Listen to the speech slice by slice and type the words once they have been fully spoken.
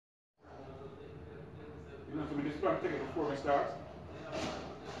front ticket before we start.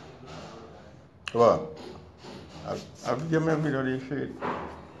 What? I've given me a video of this shit. I'm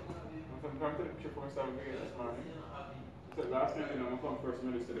trying to take a picture before we start with this morning. So last night, I'm come first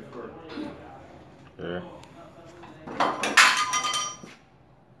minute to the first. Yeah.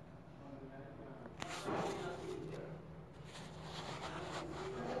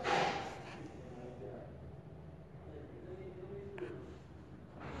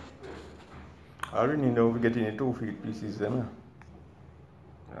 I already know we're getting the 2 feet pieces then.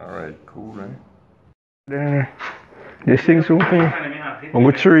 Alright, cool, eh? There. This thing's open.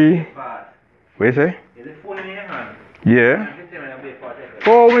 Number 3. What you say? Is the phone in your hand? Yeah.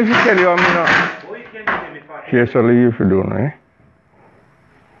 Oh, when you tell you, I mean, Oh, you can give me part. here's a leave you don't, eh?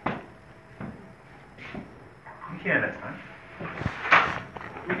 You can't understand.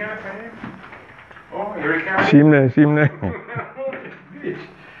 You can't understand. Oh, you're a cat. See him there, see him there.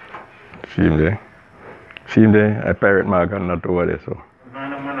 See him there. See him there. I pirate mark and not over there, so.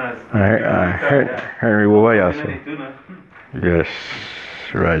 Henry over here, so. Yes,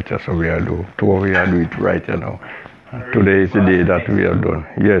 right, that's what we are doing. We are doing it right now. And today is the day that we are done.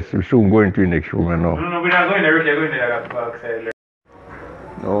 Yes, we're soon going to the next room now. No, we're not going there. We're going there. Back side.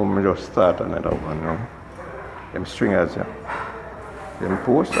 No, we just start another one now. Them stringers, yeah. Them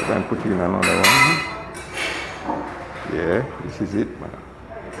posts, I can put in another one. Yeah, this is it, man.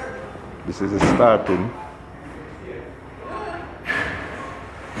 This is the starting.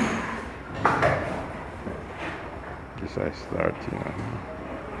 This is starting.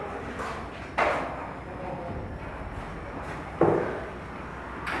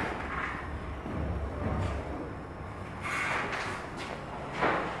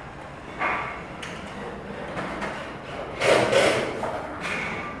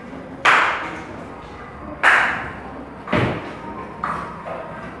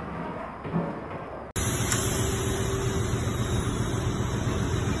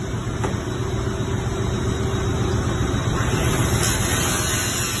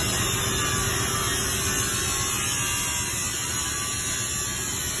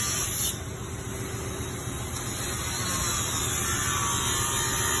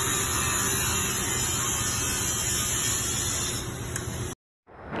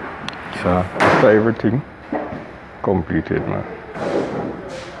 So after everything completed, man.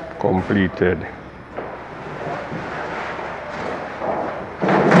 Completed.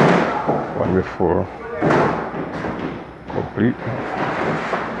 One before. Complete.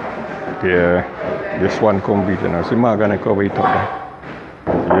 Yeah. This one completed now. See, I'm gonna cover it up.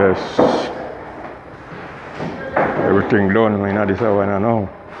 Yes. Everything done. We know this one now.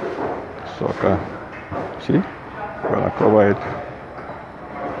 So see? Gonna cover it.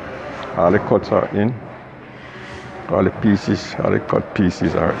 All the cuts are in. All the pieces, all the cut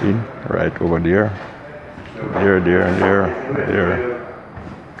pieces are in. Right over there. There, and there.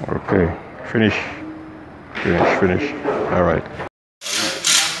 Okay. Finish. Alright.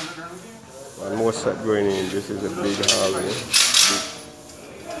 One more set going in. This is a big hallway.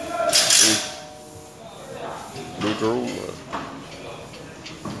 Big room.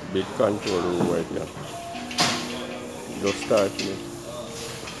 Big control room right now. Just starting it.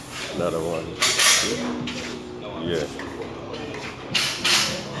 Another one. Yeah.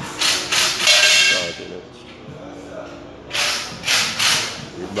 Starting it.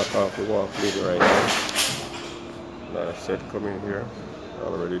 We back off the walk lead right now. Another set coming here.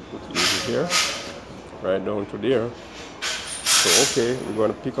 Already put it here. Right down to there. So okay, we're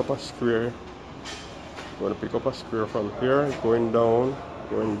gonna pick up a square. We're gonna pick up a square from here, going down.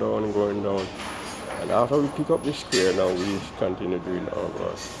 And after we pick up the square, now we continue doing our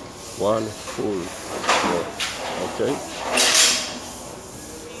work. One full more. Okay.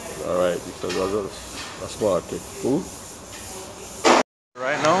 Alright, so that's a small cake. Cool.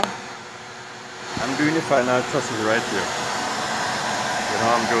 Right now, I'm doing the final trusses right here. You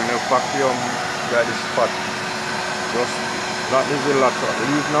know, I'm doing the vacuum by the spot. Just that is the lateral.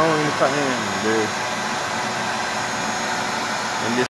 Leave now in the